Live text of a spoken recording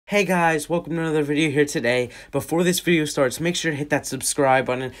Hey guys, welcome to another video here today. Before this video starts, make sure to hit that subscribe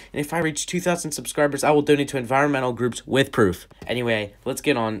button, and if I reach 2,000 subscribers, I will donate to environmental groups with proof. Anyway, let's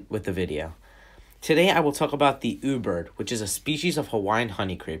get on with the video. Today I will talk about the U bird, which is a species of Hawaiian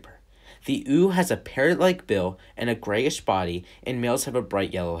honeycreeper. The U has a parrot-like bill and a grayish body, and males have a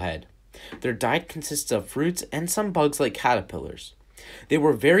bright yellow head. Their diet consists of fruits and some bugs like caterpillars. They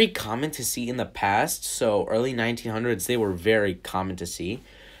were very common to see in the past, so early 1900s they were very common to see.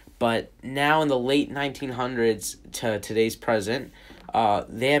 But now in the late 1900s to today's present,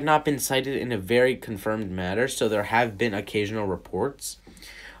 they have not been cited in a very confirmed manner, so there have been occasional reports.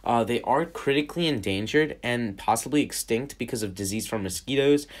 They are critically endangered and possibly extinct because of disease from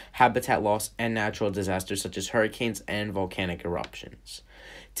mosquitoes, habitat loss, and natural disasters such as hurricanes and volcanic eruptions.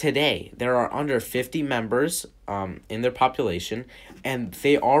 Today, there are under 50 members in their population, and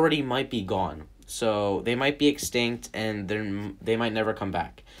they already might be gone. So they might be extinct and they might never come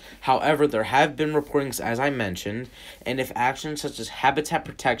back. However, there have been reportings, as I mentioned, and if actions such as habitat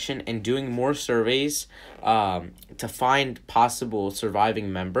protection and doing more surveys to find possible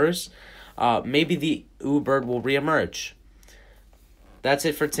surviving members, maybe the U bird will reemerge. That's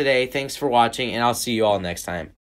it for today. Thanks for watching, and I'll see you all next time.